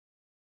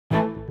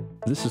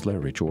This is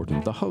Larry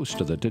Jordan, the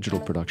host of the Digital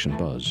Production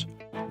Buzz.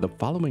 The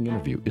following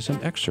interview is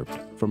an excerpt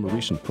from a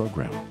recent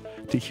program.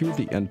 To hear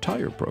the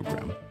entire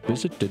program,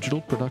 visit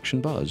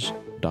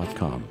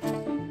digitalproductionbuzz.com.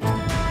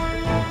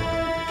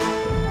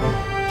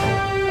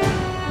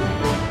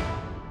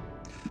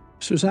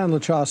 Suzanne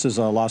LaChasse is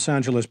a Los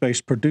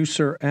Angeles-based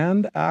producer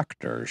and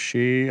actor.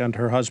 She and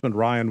her husband,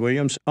 Ryan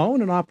Williams,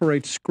 own and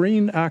operate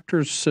Screen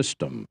Actors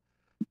System,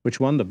 which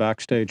won the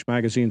Backstage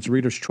magazine's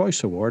Reader's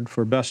Choice Award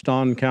for Best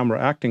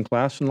On-Camera Acting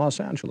Class in Los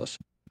Angeles.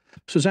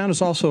 Suzanne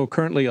is also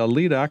currently a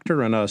lead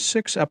actor in a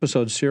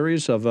 6-episode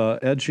series of an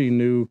edgy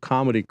new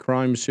comedy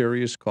crime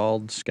series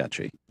called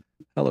Sketchy.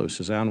 Hello,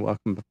 Suzanne.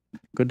 Welcome.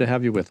 Good to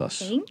have you with us.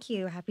 Thank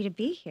you. Happy to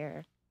be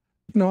here.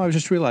 You know, I was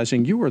just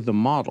realizing you were the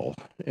model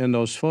in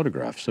those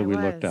photographs that we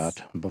looked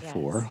at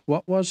before. Yes.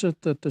 What was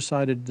it that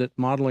decided that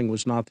modeling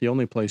was not the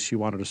only place you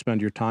wanted to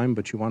spend your time,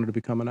 but you wanted to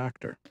become an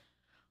actor?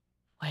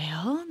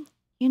 Well,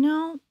 you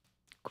know,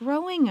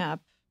 growing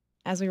up,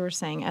 as we were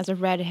saying, as a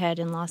redhead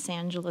in Los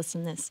Angeles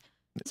in this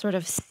sort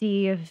of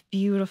sea of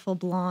beautiful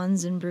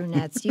blondes and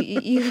brunettes,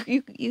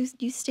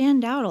 you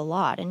stand out a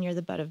lot, and you're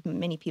the butt of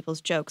many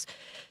people's jokes.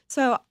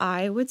 So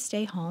I would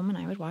stay home and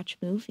I would watch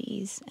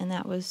movies, and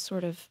that was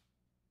sort of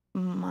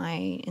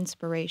my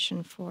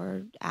inspiration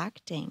for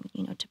acting,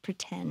 you know, to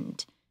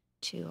pretend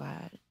to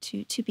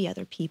be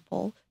other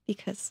people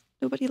because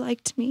nobody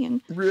liked me.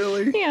 And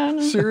really? Yeah.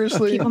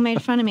 Seriously? People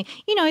made fun of me.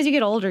 You know, as you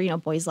get older, you know,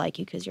 boys like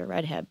you because you're a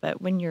redhead,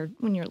 but when you're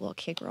a little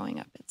kid growing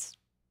up, it's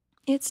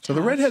tough. So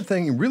the redhead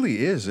thing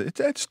really is,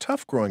 it's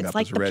tough growing up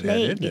like as a redhead,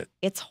 isn't it?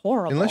 It's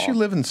horrible. Unless you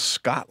live in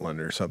Scotland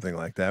or something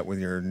like that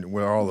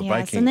where all the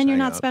Vikings and then you're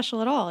hang not out.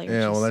 special at all. You're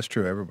Well, just, that's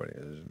true. Everybody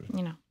is.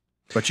 you know.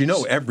 But you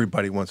know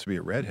everybody wants to be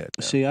a redhead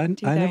now. See, I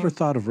Do they? never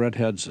thought of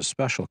redheads as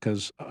special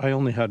because I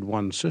only had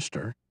one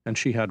sister, and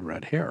she had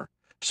red hair.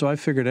 So I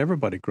figured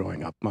everybody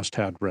growing up must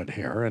have red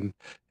hair,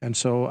 and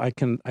so I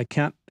can't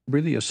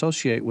really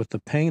associate with the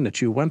pain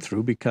that you went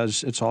through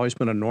because it's always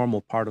been a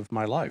normal part of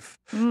my life.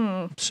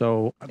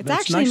 So It's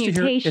actually nice a to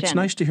hear. mutation. It's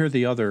nice to hear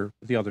the other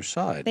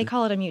side. They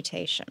call it a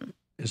mutation.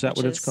 Is that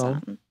what it's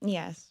called?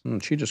 Yes.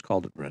 She just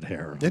called it red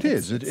hair. It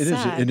is. It is.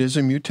 sad. It is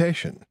a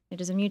mutation.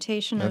 It is a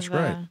mutation That's of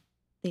right.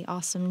 the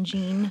awesome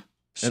gene.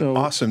 So An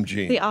awesome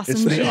gene. The awesome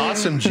it's the gene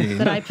awesome gene.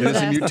 that I It is a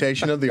possess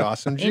mutation of the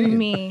awesome gene. in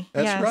me.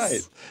 That's yes.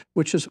 right.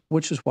 which is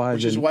why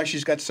Which is why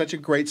she's got such a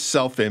great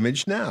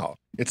self-image now.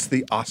 It's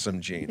the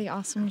awesome gene. The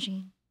awesome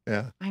gene.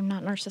 Yeah. I'm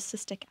not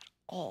narcissistic at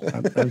all.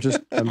 I'm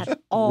At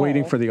all.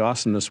 waiting for the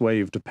awesomeness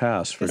wave to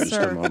pass for Yes, just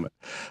a sir. moment.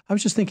 I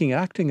was just thinking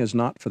acting is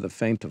not for the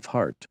faint of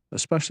heart,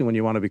 especially when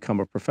you want to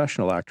become a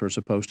professional actor as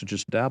opposed to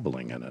just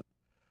dabbling in it.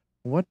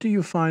 What do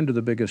you find are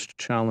the biggest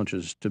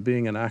challenges to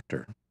being an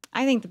actor?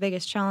 I think the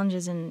biggest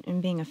challenges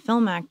in being a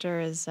film actor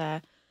is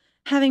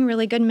having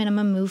really good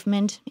minimum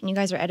movement. And you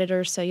guys are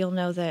editors, so you'll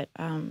know that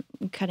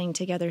cutting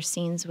together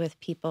scenes with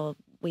people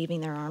waving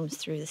their arms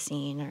through the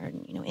scene, or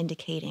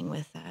indicating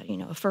with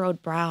a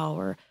furrowed brow,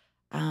 or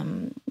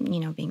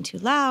being too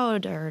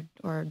loud, or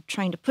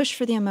trying to push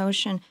for the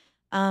emotion.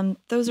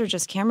 Those are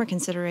just camera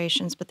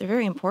considerations, but they're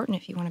very important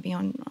if you want to be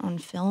on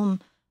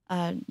film,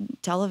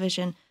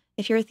 television.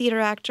 If you're a theater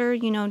actor,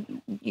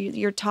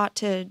 you're taught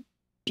to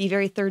be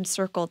very third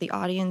circle. The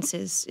audience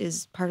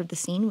is part of the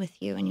scene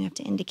with you, and you have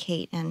to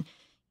indicate. And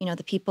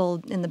the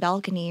people in the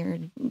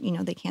balcony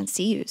they can't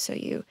see you, so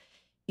you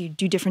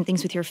do different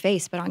things with your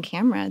face. But on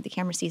camera, the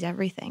camera sees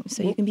everything,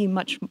 so you can be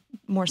much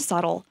more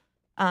subtle.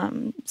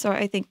 So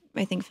I think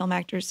film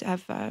actors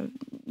have a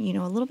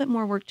little bit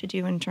more work to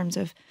do in terms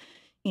of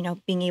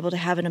being able to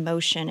have an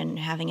emotion and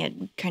having it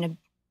kind of,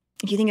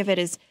 if you think of it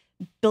as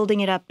building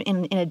it up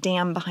in a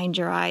dam behind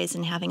your eyes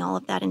and having all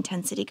of that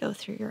intensity go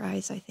through your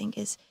eyes, I think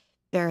is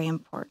very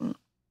important.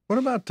 What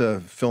about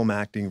film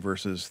acting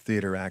versus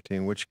theater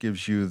acting? Which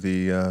gives you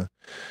the,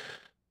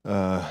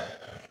 let's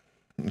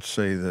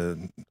say,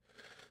 the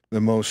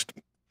most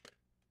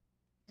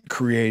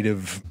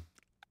creative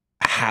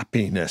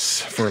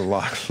happiness, for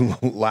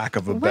lack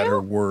of a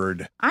better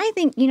word? I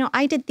think,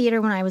 I did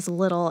theater when I was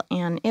little,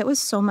 and it was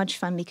so much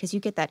fun because you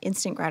get that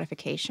instant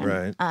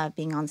gratification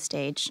being on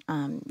stage.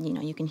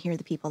 You can hear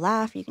the people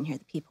laugh, you can hear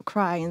the people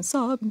cry and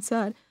sob and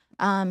sad.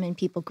 And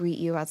people greet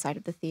you outside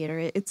of the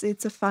theater. It's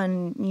a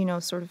fun,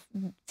 sort of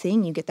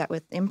thing. You get that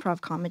with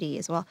improv comedy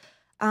as well.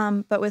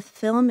 But with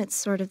film, it's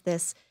sort of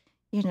this,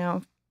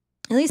 at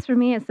least for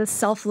me, it's this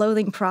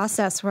self-loathing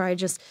process where I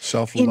just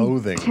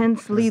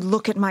intensely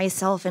look at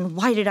myself and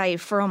why did I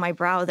furrow my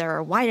brow there,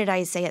 or why did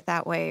I say it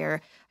that way, or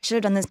I should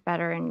have done this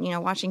better. And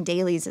watching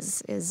dailies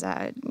is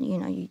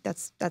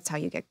that's how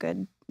you get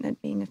good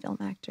at being a film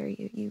actor.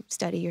 You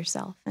study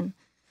yourself and.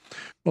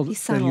 Well,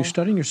 are you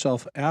studying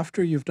yourself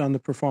after you've done the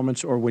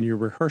performance, or when you're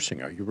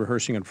rehearsing? Are you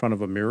rehearsing in front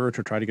of a mirror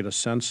to try to get a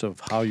sense of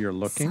how you're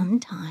looking?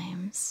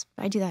 Sometimes.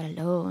 But I do that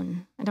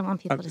alone. I don't want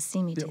people to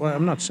see me do that.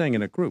 I'm not saying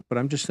in a group, but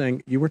I'm just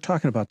saying you were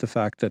talking about the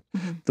fact that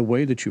the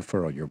way that you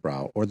furrow your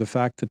brow, or the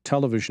fact that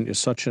television is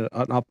such an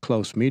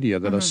up-close media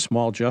that a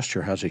small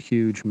gesture has a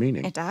huge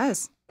meaning. It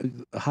does.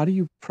 How do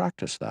you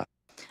practice that?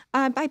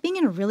 By being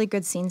in a really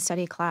good scene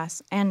study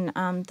class. And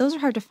those are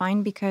hard to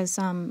find because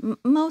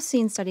most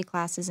scene study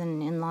classes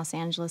in Los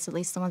Angeles, at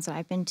least the ones that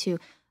I've been to,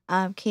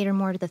 cater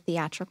more to the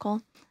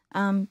theatrical.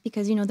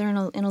 Because, they're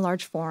in a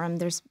large forum.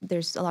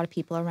 There's a lot of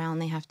people around.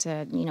 They have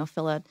to,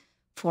 fill a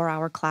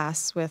 4-hour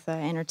class with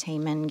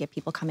entertainment and get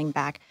people coming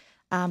back.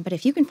 But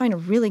if you can find a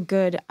really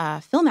good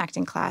film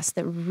acting class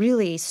that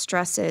really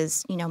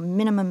stresses,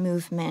 minimum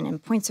movement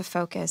and points of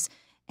focus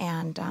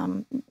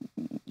and,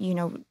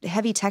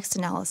 heavy text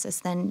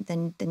analysis,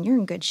 then you're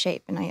in good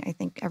shape. And I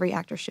think every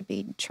actor should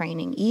be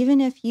training,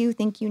 even if you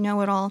think you know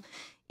it all,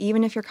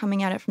 even if you're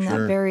coming at it from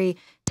that very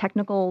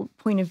technical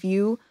point of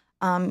view.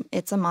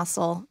 It's a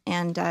muscle,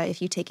 and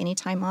if you take any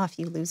time off,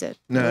 you lose it.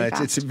 No,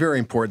 it's very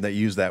important that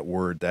you use that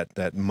word,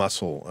 that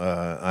muscle.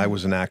 I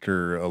was an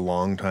actor a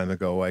long time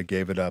ago. I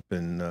gave it up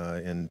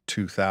in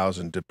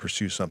 2000 to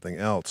pursue something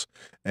else.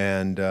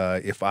 And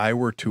if I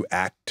were to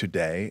act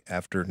today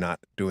after not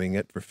doing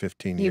it for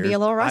 15 years, you'd be a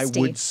little rusty.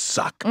 I would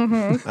suck.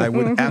 I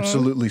would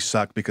absolutely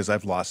suck because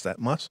I've lost that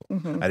muscle.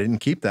 I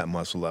didn't keep that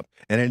muscle up,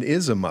 and it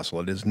is a muscle.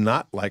 It is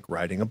not like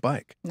riding a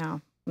bike.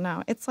 No,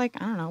 it's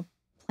like, I don't know,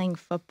 playing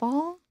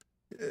football.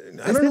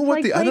 I don't know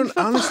what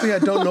honestly, I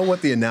don't know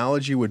what the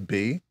analogy would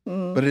be,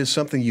 but it is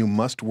something you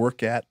must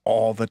work at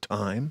all the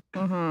time. It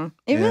and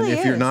really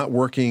if you're not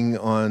working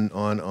on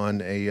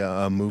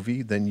a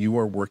movie, then you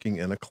are working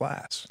in a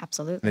class.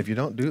 Absolutely. And if you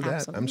don't do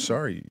that, I'm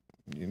sorry,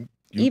 you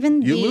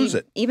lose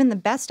it. Even the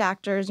best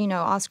actors,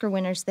 Oscar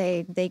winners,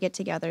 they get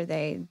together.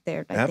 I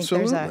think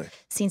there's a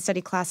scene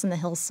study class in the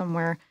hills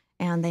somewhere.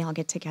 And they all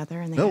get together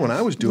and when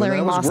I was doing it,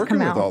 I was working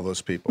with all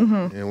those people.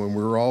 And when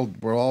we're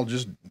all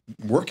just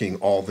working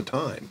all the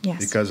time.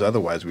 Yes. Because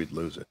otherwise we'd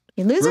lose it.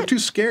 We're too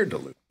scared to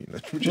lose.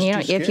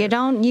 If you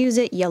don't use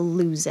it, you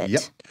lose it.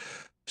 Yep.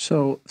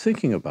 So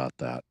thinking about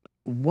that,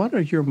 what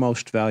are your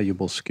most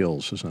valuable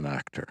skills as an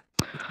actor?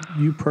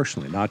 You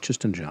personally, not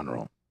just in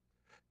general.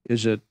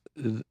 Is it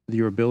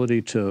your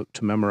ability to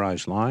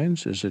memorize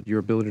lines? Is it your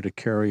ability to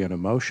carry an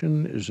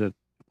emotion?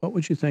 What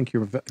would you think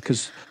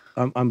because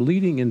I'm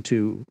leading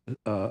into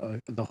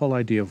the whole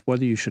idea of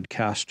whether you should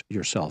cast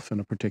yourself in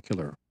a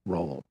particular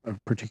role, a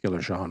particular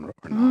genre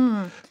or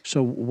not.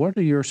 So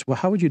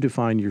how would you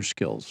define your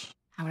skills?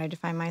 How would I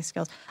define my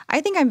skills? I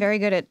think I'm very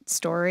good at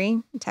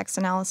story, text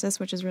analysis,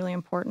 which is really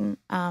important.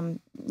 When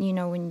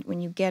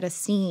you get a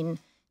scene,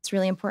 it's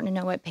really important to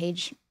know what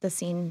page the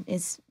scene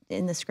is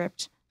in the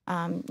script.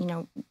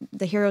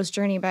 The Hero's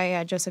Journey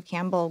by Joseph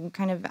Campbell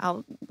kind of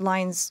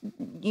outlines,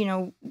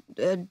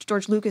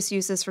 George Lucas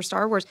used this for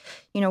Star Wars.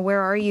 Where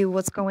are you?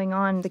 What's going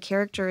on? The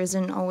character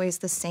isn't always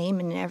the same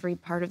in every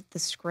part of the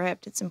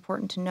script. It's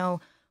important to know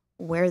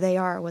where they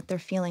are, what they're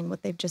feeling,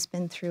 what they've just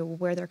been through,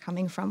 where they're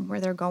coming from, where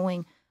they're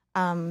going.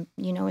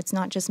 It's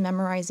not just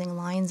memorizing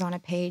lines on a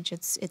page.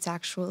 It's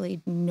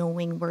actually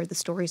knowing where the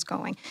story's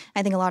going.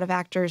 I think a lot of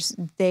actors,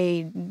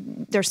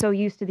 they're so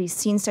used to these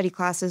scene study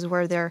classes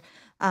where they're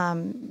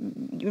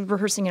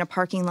rehearsing in a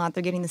parking lot.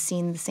 They're getting the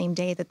scene the same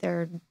day that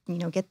they're,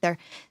 get there.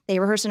 They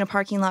rehearse in a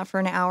parking lot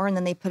for an hour and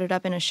then they put it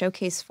up in a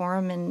showcase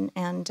forum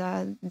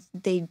and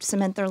they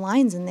cement their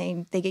lines and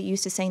they get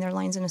used to saying their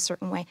lines in a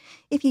certain way.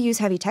 If you use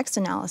heavy text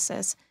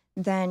analysis,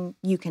 then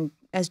you can,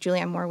 as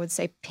Julianne Moore would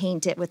say,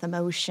 paint it with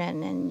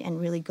emotion and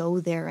really go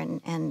there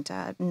and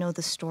know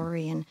the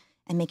story and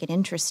make it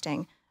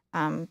interesting.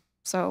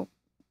 So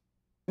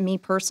me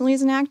personally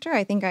as an actor,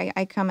 I think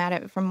I come at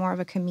it from more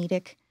of a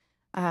comedic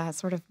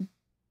sort of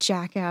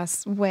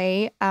jackass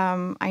way.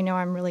 I know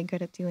I'm really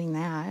good at doing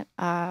that,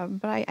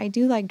 but I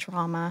do like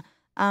drama.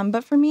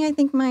 But for me, I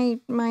think my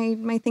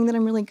thing that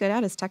I'm really good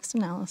at is text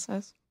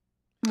analysis.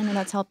 I know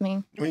that's helped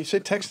me. When you say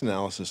text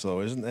analysis, though,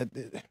 isn't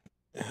that...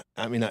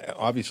 I mean,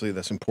 obviously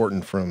that's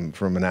important from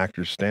an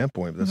actor's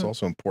standpoint, but that's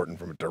also important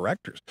from a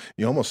director's.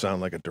 You almost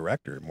sound like a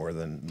director more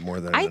than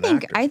an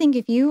actor. I think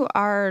if you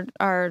are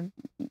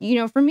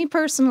for me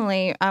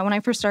personally, when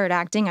I first started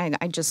acting,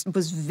 I just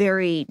was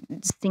very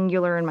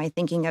singular in my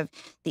thinking of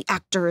the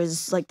actor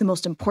is like the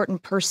most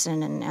important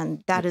person,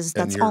 and that's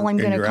all I'm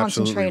going to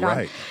concentrate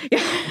on.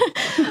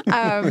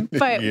 Right.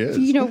 But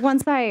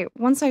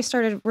once I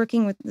started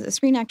working with the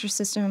Screen Actors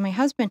System and my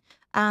husband,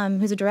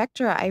 who's a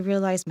director, I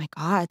realized, my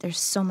God,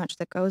 there's so much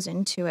that goes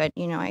into it.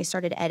 I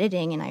started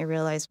editing and I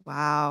realized,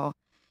 wow,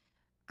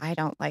 I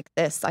don't like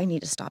this. I need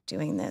to stop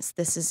doing this.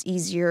 This is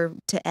easier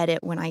to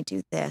edit when I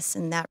do this.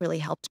 And that really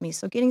helped me.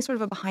 So getting sort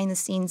of a behind the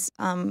scenes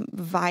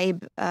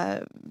vibe,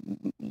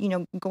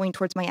 going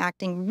towards my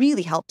acting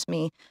really helped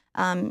me.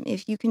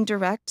 If you can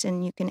direct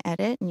and you can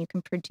edit and you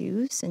can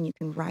produce and you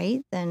can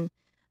write, then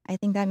I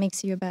think that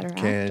makes you a better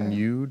actor. Can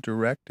you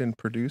direct and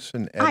produce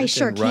and edit I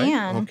sure and write?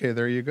 can. Okay,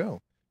 there you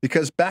go.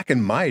 Because back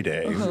in my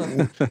day,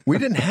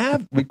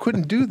 we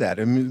couldn't do that.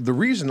 I mean, the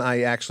reason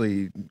I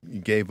actually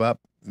gave up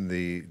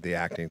the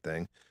acting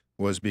thing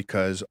was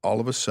because all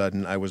of a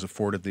sudden I was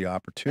afforded the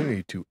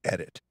opportunity to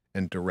edit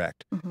and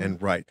direct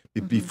and write.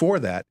 Before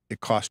that,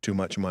 it cost too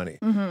much money.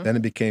 Then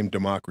it became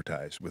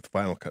democratized with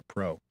Final Cut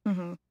Pro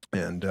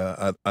and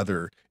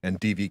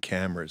DV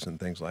cameras and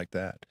things like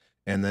that.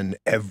 And then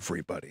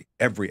every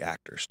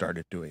actor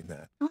started doing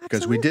that. Oh,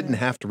 Because we didn't absolutely.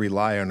 have to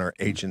rely on our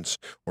agents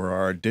or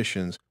our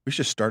auditions. We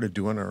just started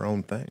doing our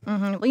own thing.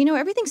 Well, you know,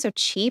 everything's so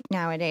cheap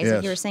nowadays.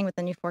 Like you were Yes. saying with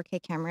the new 4K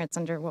camera, it's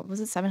under, what was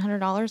it,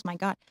 $700? My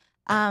God.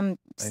 I-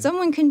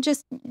 Someone can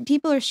just,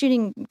 people are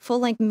shooting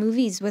full-length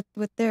movies with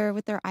their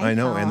iPhone. I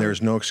know, and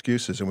there's no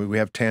excuses. And we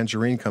have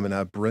Tangerine coming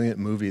out, brilliant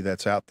movie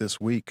that's out this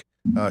week,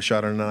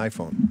 shot on an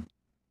iPhone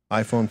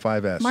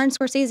 5S. Martin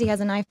Scorsese has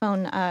an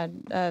iPhone,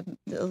 a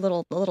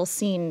little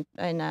scene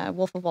in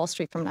Wolf of Wall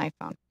Street from an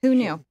iPhone. Who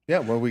knew? Yeah,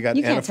 well, we got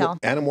You can't tell.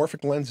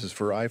 anamorphic lenses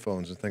for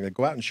iPhones and things. Like,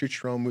 go out and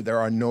shoot your own movie. There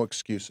are no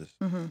excuses.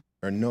 Mm-hmm.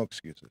 There are no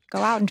excuses. Go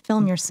out and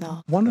film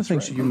yourself. One of the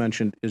things right. that you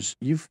mentioned is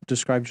you've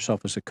described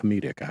yourself as a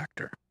comedic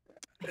actor.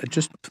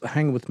 Just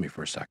hang with me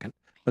for a second,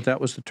 but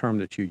that was the term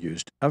that you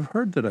used. I've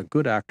heard that a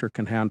good actor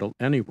can handle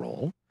any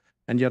role,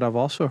 and yet I've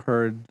also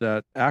heard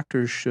that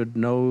actors should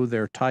know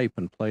their type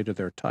and play to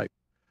their type.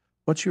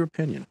 What's your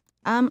opinion?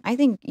 I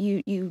think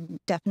you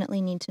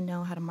definitely need to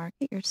know how to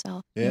market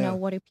yourself. You Yeah. know,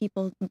 what do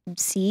people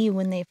see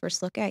when they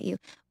first look at you?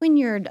 When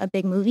you're a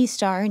big movie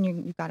star and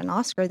you've got an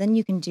Oscar, then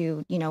you can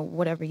do, you know,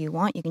 whatever you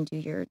want. You can do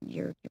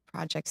your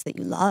projects that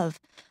you love.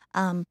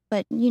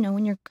 But, you know,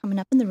 when you're coming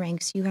up in the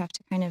ranks, you have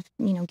to kind of,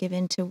 you know, give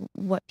in to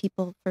what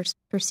people first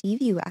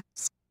perceive you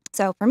as.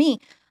 So for me,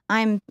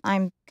 I'm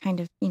kind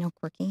of, you know,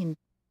 quirky and,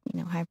 you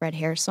know, I have red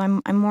hair. So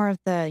I'm more of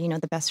the, you know,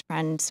 the best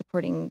friend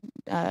supporting,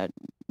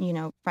 you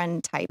know,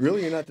 friend type.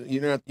 Really,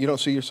 you don't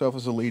see yourself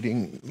as a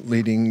leading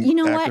You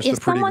know actress, what? the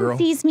If pretty someone girl?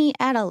 sees me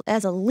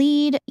as a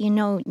lead, you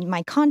know,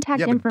 my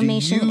contact Yeah, but do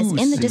information is you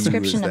in the see you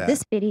description as of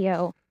this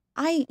video.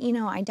 I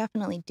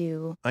definitely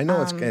do. I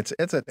know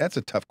that's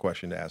a tough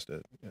question to ask.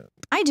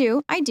 I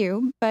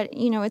do, but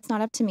you know, it's not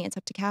up to me. It's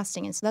up to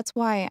casting, and so that's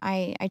why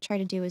I try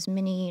to do as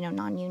many, you know,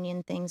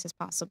 non-union things as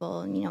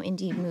possible, and you know,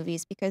 indie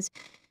movies, because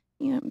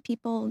you know,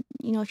 people,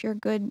 you know, if you're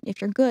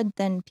good,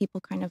 then people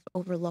kind of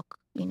overlook,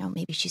 you know,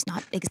 maybe she's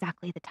not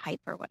exactly the type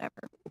or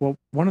whatever. Well,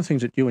 one of the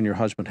things that you and your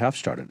husband have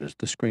started is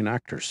the Screen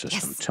Actors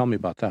System. Yes. Tell me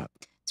about that.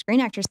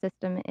 Screen Actor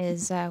System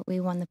is we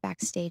won the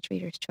Backstage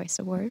Reader's Choice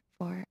Award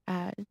for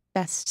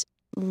best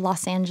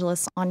Los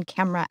Angeles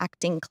on-camera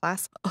acting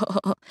class.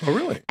 Oh,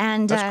 really?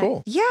 And That's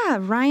cool. Yeah,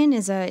 Ryan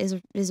is a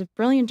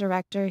brilliant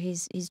director.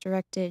 He's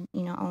directed,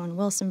 you know, Owen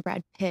Wilson,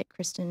 Brad Pitt,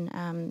 Kristen,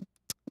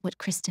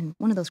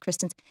 one of those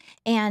Kristens,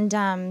 and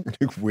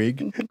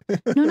Wig?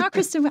 no, not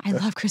Kristen Wiig. I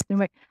love Kristen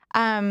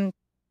Wiig.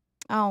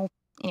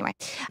 Anyway,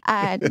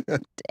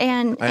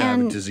 and I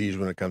have a disease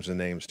when it comes to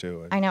names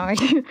too. I know I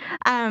do.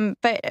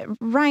 But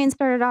Ryan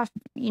started off,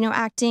 you know,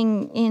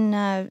 acting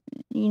in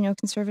you know,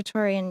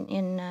 conservatory and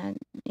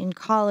in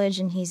college,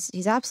 and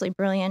he's absolutely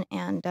brilliant.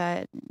 And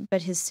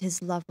but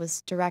his love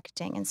was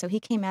directing, and so he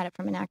came at it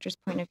from an actor's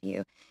point of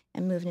view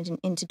and moved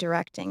into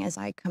directing, as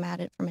I come at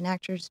it from an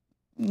actor's,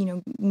 you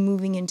know,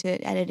 moving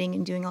into editing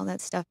and doing all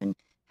that stuff and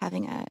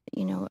having a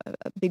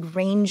big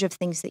range of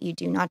things that you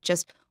do, not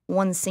just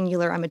one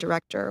singular, I'm a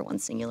director, or one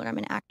singular, I'm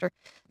an actor.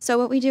 So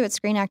what we do at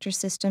Screen Actor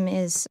System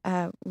is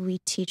we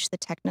teach the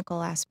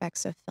technical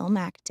aspects of film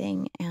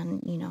acting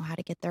and, you know, how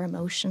to get there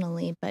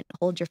emotionally, but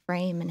hold your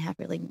frame and have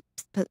really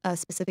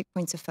specific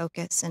points of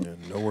focus.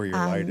 And know where your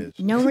light is.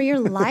 Know where your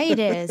light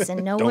is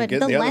and know Don't what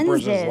get the the other lens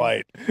person's is.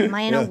 light. Am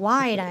I in a Yeah.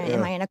 wide? Yeah.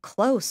 Am I in a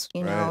close?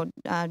 You Right.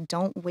 know,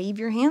 don't wave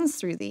your hands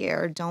through the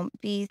air. Don't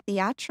be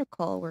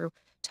theatrical. We're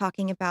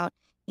talking about,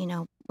 you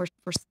know,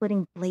 we're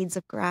splitting blades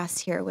of grass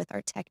here with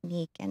our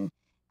technique, and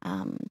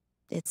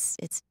it's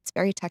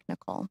very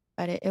technical,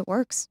 but it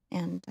works.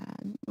 And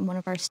one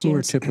of our Who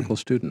are students, typical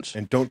students?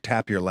 And don't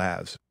tap your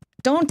lavs.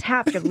 don't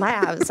tap your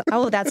lavs.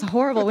 Oh, that's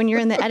horrible. When you're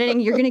in the editing,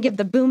 you're going to give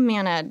the boom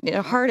man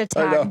a heart I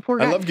attack. know.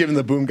 Poor I guy. love giving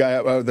the boom guy,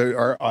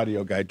 our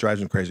audio guy,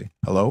 drives him crazy.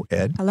 Hello,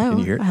 Ed? Hello? Can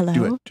you hear it? Hello?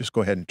 Do it. Just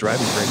go ahead and drive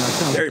him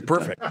crazy. There,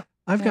 perfect.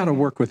 I've got to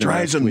work with him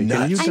Drives next him week,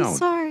 and you nuts. I'm don't.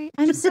 sorry.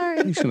 I'm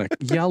sorry. He's going to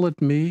yell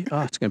at me.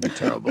 Oh, it's going to be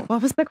terrible.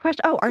 What was the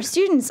question? Oh, our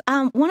students.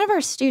 One of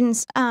our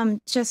students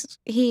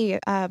he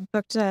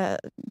booked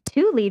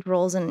 2 lead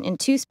roles in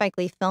 2 Spike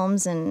Lee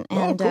films, and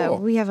cool.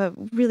 we have a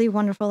really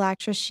wonderful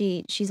actress.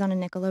 She's on a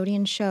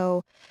Nickelodeon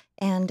show,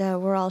 and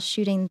we're all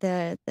shooting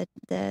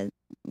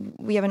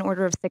we have an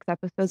order of 6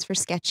 episodes for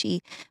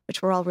Sketchy,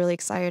 which we're all really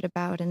excited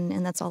about,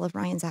 and that's all of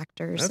Ryan's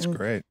actors. That's and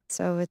great.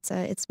 So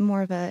it's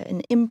more of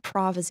an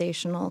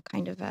improvisational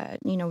kind of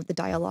you know, the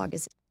dialogue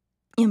is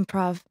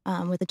improv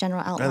with a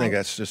general outline. I think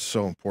that's just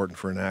so important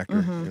for an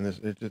actor. Mhm. And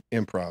it's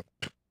improv.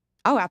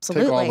 Oh,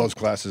 absolutely. Take all those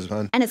classes,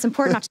 hon. And it's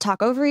important not to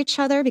talk over each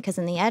other, because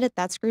in the edit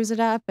that screws it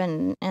up,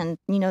 and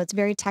you know, it's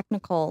very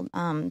technical.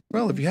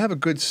 Well, if you have a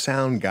good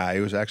sound guy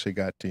who's actually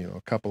got, you know,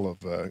 a couple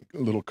of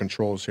little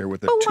controls here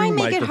with the But 2 why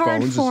make it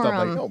hard microphones and for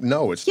stuff him? like that.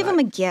 No, it's Give not. him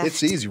a gift.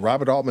 It's easy.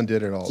 Robert Altman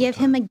did it all Give the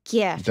time. him a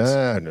gift.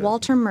 No.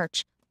 Walter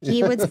Murch.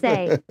 He would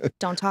say,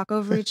 "Don't talk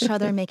over each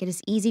other. Make it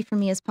as easy for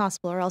me as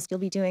possible, or else you'll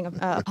be doing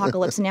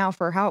Apocalypse Now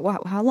for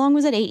how long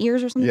was it? 8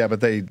 years or something?" Yeah, but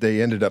they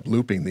ended up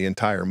looping the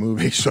entire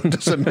movie, so it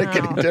doesn't make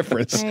Oh, any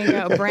difference. there you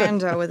go,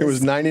 Brando with It was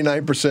his.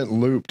 99%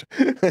 looped.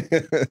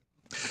 It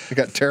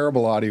got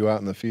terrible audio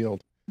out in the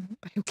field.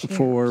 Who cares?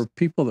 For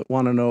people that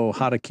want to know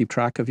how to keep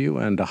track of you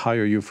and to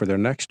hire you for their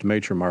next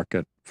major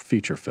market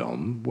feature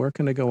film, where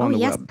can they go on the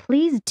yes, web?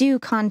 please do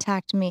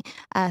contact me,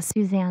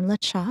 Suzanne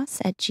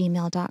LaChasse at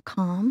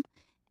gmail.com.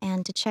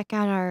 And to check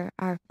out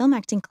our film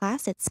acting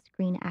class, it's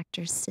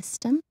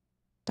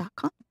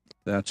screenactorssystem.com.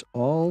 That's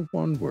all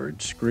one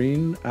word,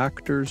 Screen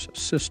Actors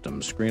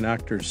System,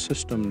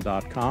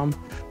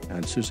 screenactorssystem.com.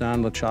 And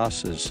Suzanne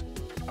LaChasse is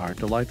our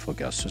delightful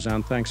guest.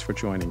 Suzanne, thanks for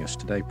joining us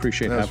today.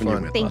 Appreciate having you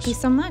with us. Thank you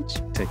so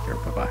much. Take care.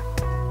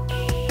 Bye-bye.